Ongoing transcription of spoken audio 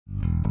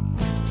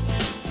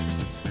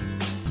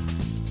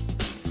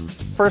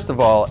first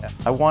of all,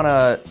 I want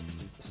to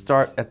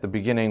start at the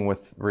beginning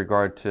with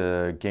regard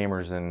to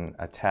gamers and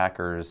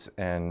attackers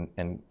and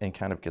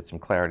kind of get some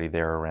clarity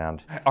there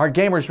around. Are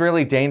gamers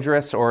really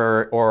dangerous,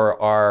 or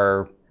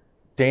are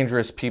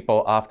dangerous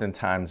people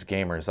oftentimes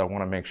gamers? I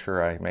want to make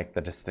sure I make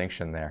the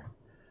distinction there.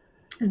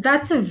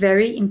 That's a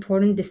very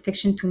important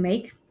distinction to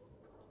make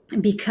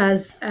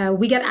because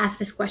we get asked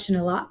this question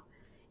a lot.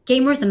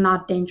 Gamers are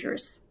not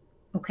dangerous.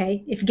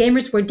 Okay, if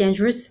gamers were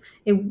dangerous,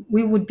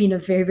 we would be in a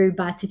very, very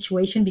bad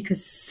situation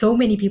because so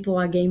many people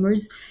are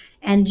gamers.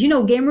 And, you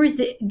know,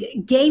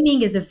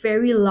 gaming is a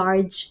very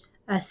large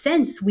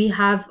sense. We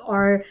have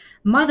our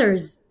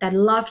mothers that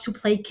love to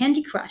play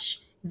Candy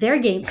Crush.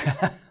 They're gamers.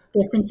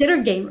 They're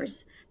considered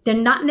gamers. They're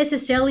not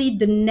necessarily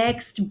the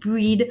next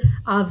breed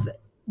of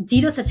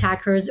DDoS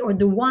attackers or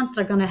the ones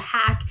that are going to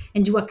hack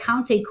and do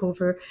account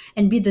takeover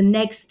and be the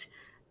next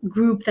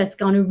group that's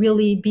going to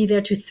really be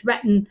there to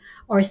threaten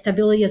our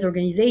stability as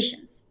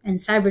organizations and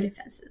cyber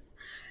defenses.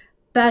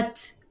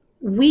 But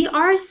we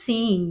are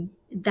seeing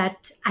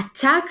that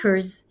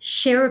attackers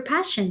share a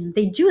passion.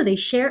 They do. They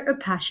share a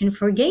passion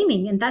for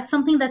gaming, and that's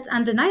something that's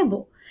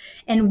undeniable.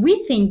 And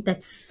we think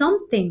that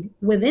something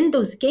within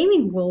those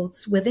gaming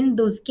worlds, within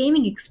those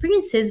gaming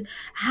experiences,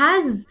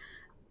 has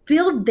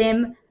built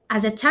them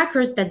as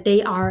attackers that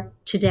they are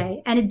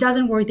today. And it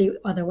doesn't work the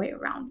other way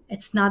around.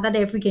 It's not that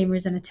every gamer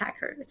is an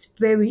attacker.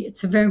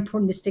 It's a very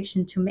important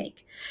distinction to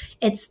make.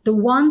 It's the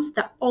ones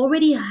that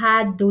already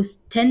had those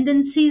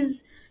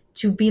tendencies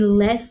to be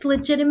less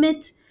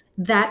legitimate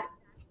that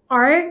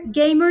are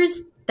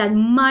gamers that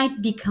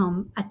might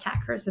become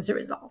attackers as a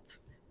result.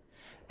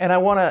 And I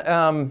want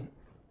to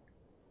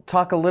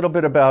talk a little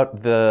bit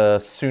about the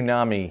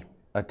tsunami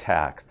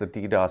attacks, the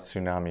DDoS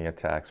tsunami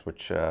attacks,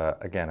 which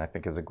again, I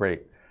think is a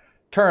great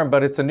term,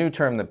 but it's a new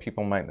term that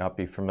people might not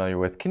be familiar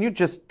with. Can you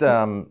just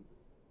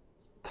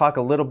talk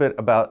a little bit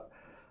about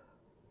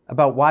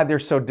why they're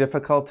so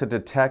difficult to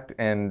detect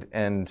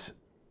and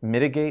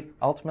mitigate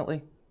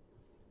ultimately?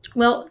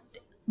 Well,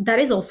 that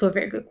is also a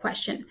very good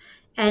question.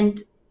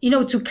 And, you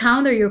know, to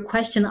counter your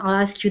question, I'll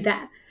ask you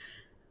that.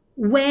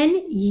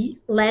 When,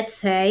 let's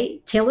say,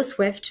 Taylor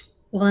Swift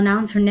will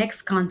announce her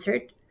next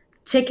concert,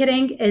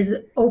 ticketing is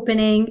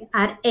opening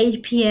at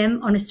 8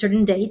 p.m. on a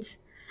certain date.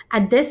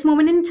 At this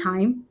moment in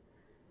time,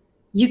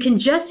 you can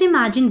just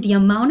imagine the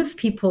amount of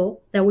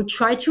people that would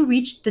try to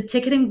reach the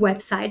ticketing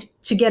website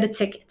to get a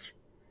ticket.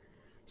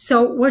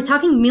 So we're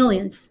talking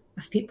millions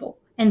of people.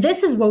 And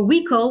this is what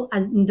we call,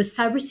 as in the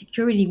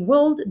cybersecurity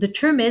world, the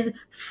term is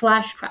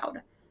flash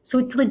crowd. So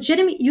it's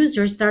legitimate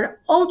users that are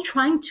all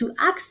trying to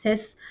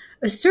access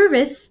a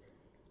service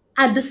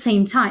at the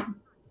same time.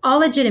 All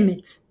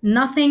legitimate,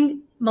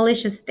 nothing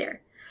malicious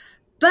there.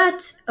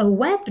 But a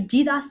web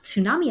DDoS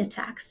tsunami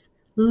attacks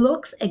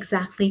looks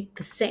exactly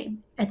the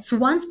same. It's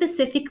one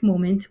specific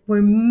moment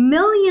where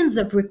millions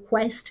of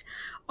requests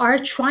are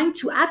trying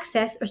to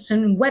access a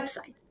certain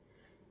website.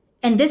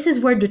 And this is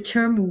where the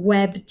term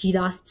web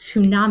DDoS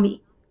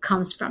tsunami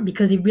comes from,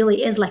 because it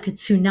really is like a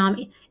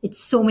tsunami. It's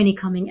so many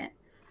coming in.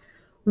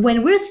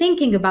 When we're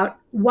thinking about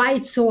why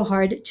it's so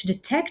hard to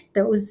detect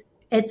those,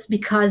 it's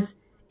because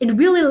it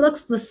really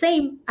looks the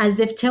same as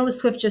if Taylor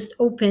Swift just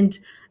opened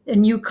a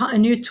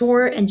new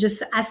tour and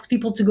just asked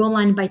people to go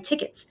online and buy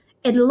tickets.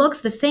 It looks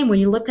the same when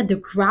you look at the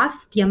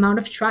graphs, the amount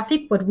of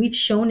traffic, what we've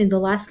shown in the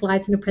last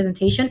slides in the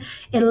presentation.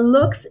 It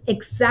looks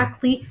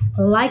exactly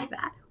like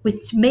that,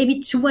 with maybe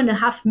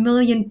 2.5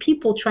 million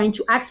people trying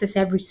to access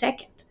every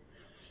second.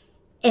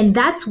 And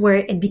that's where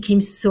it became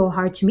so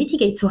hard to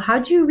mitigate. So how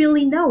do you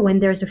really know when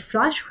there's a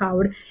flash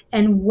crowd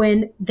and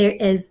when there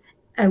is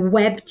a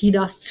web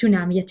DDoS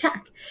tsunami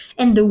attack?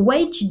 And the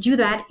way to do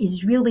that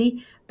is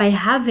really by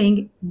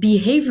having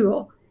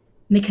behavioral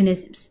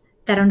mechanisms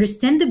that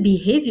understand the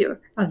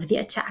behavior of the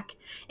attack.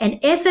 And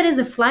if it is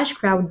a flash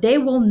crowd, they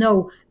will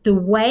know the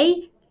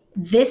way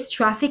this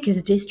traffic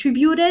is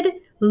distributed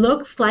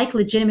looks like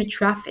legitimate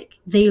traffic.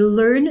 They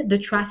learn the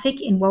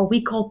traffic in what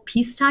we call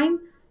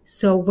peacetime.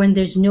 So when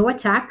there's no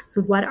attacks,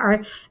 what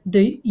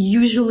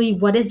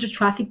is the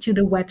traffic to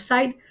the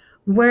website?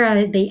 Where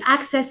are they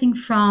accessing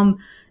from?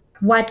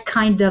 What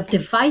kind of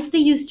device they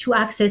use to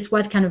access,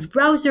 what kind of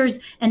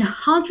browsers, and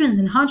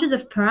hundreds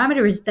of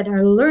parameters that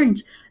are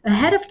learned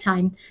ahead of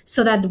time,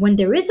 so that when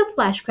there is a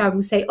flash crowd,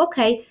 we say,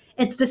 okay,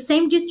 it's the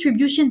same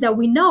distribution that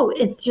we know,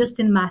 it's just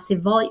in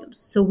massive volumes,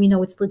 so we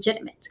know it's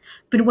legitimate.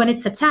 But when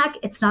it's attacked,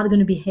 it's not going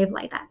to behave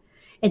like that.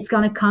 It's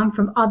going to come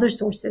from other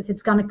sources.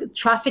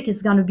 Traffic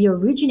is going to be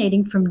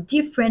originating from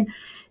different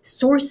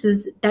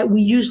sources that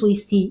we usually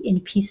see in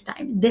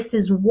peacetime. This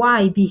is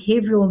why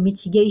behavioral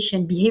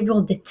mitigation,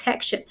 behavioral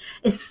detection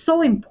is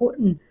so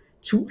important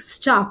to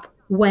stop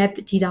web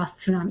DDoS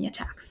tsunami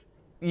attacks.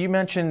 You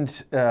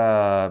mentioned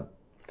the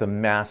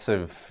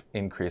massive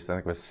increase, I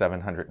think it was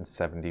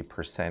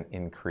 770%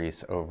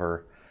 increase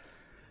over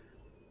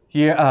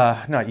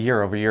not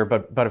year over year,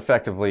 but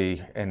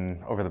effectively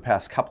over the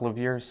past couple of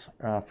years,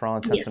 for all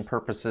intents and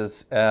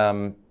purposes.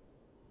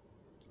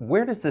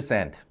 Where does this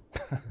end?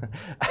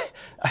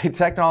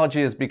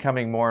 technology is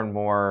becoming more and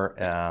more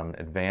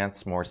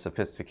advanced, more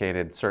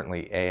sophisticated.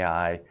 Certainly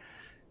AI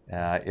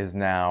is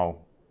now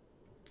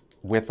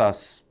with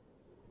us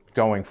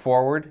going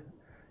forward.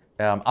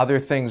 Other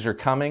things are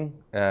coming,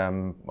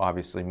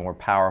 obviously more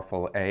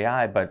powerful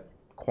AI, but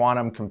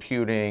quantum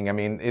computing, I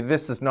mean,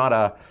 this is not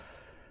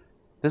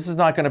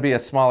going to be a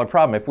smaller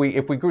problem. If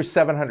we grew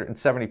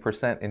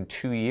 770% in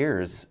 2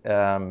 years,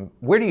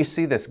 where do you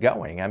see this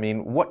going? I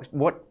mean,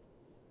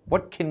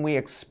 what can we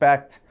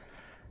expect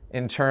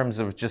in terms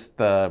of just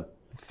the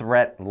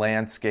threat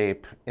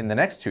landscape in the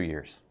next 2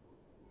 years?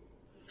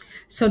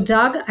 So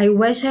Doug, I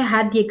wish I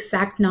had the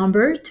exact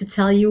number to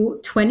tell you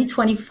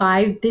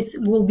 2025, this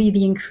will be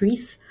the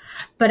increase.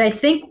 But I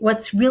think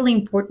what's really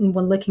important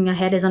when looking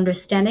ahead is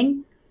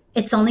understanding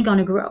it's only going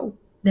to grow.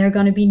 There are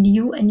going to be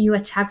new and new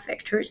attack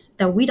vectors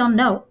that we don't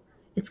know.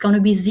 It's going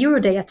to be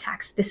zero-day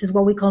attacks. This is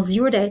what we call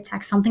zero-day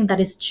attacks, something that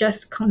is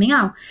just coming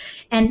out.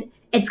 And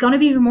it's going to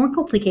be even more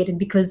complicated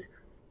because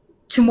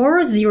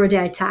tomorrow's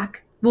zero-day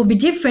attack will be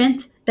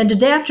different than the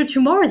day after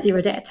tomorrow's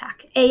zero-day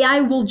attack.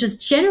 AI will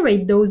just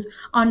generate those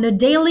on a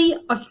daily,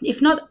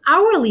 if not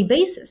hourly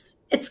basis.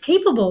 It's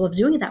capable of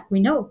doing that, we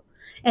know.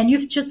 And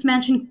you've just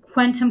mentioned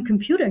quantum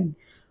computing.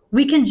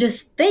 We can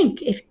just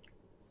think if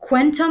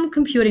quantum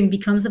computing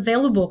becomes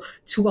available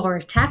to our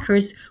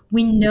attackers,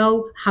 we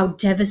know how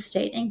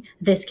devastating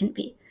this can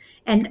be.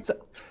 And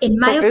in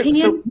my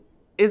opinion,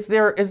 is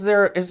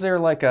there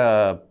like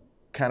a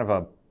kind of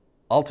a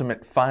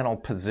ultimate final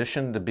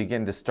position to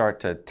begin to start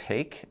to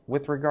take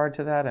with regard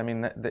to that? I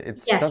mean,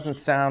 it doesn't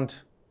sound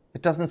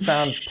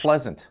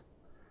pleasant.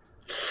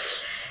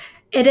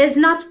 It is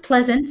not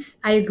pleasant,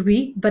 I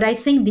agree, but I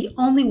think the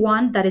only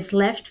one that is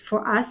left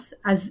for us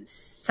as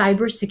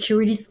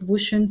cybersecurity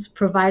solutions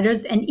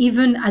providers and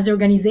even as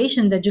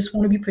organizations that just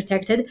want to be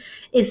protected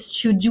is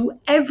to do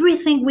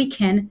everything we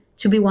can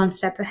to be one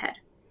step ahead.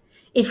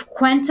 If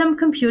quantum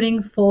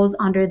computing falls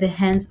under the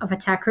hands of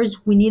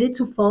attackers, we need it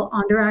to fall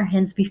under our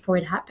hands before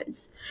it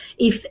happens.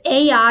 If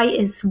AI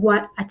is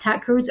what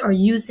attackers are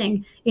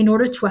using in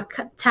order to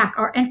attack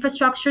our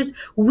infrastructures,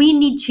 we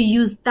need to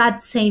use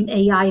that same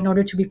AI in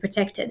order to be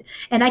protected.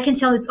 And I can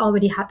tell it's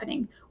already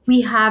happening.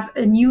 We have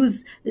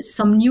news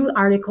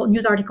article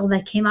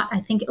that came out, I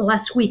think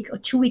last week or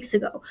 2 weeks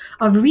ago,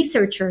 of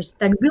researchers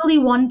that really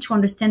wanted to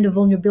understand the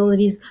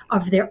vulnerabilities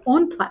of their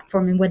own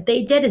platform. And what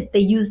they did is they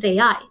used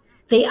AI.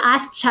 They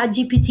asked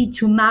ChatGPT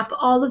to map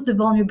all of the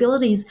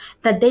vulnerabilities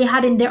that they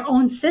had in their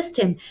own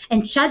system.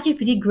 And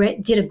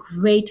ChatGPT did a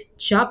great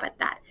job at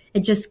that. It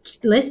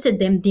just listed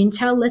them, the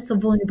entire list of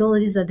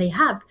vulnerabilities that they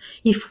have.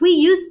 If we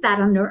use that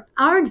under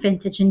our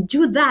advantage and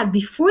do that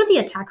before the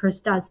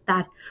attackers does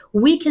that,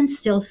 we can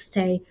still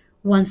stay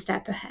one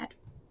step ahead.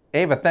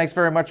 Ava, thanks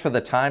very much for the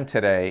time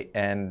today.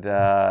 And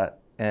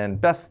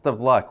best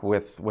of luck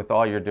with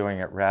all you're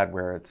doing at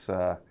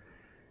Radware.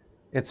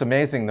 It's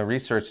amazing the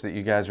research that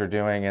you guys are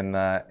doing and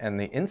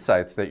the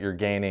insights that you're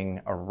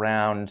gaining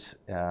around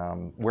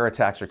where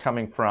attacks are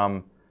coming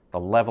from, the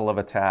level of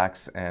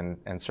attacks, and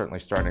certainly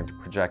starting to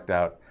project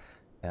out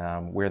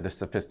where the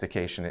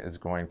sophistication is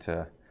going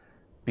to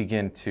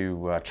begin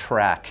to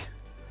track.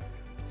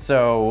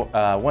 So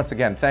once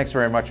again, thanks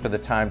very much for the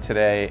time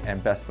today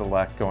and best of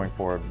luck going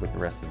forward with the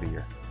rest of the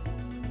year.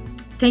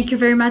 Thank you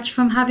very much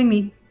for having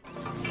me.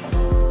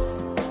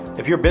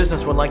 If your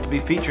business would like to be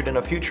featured in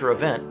a future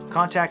event,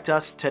 contact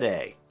us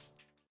today.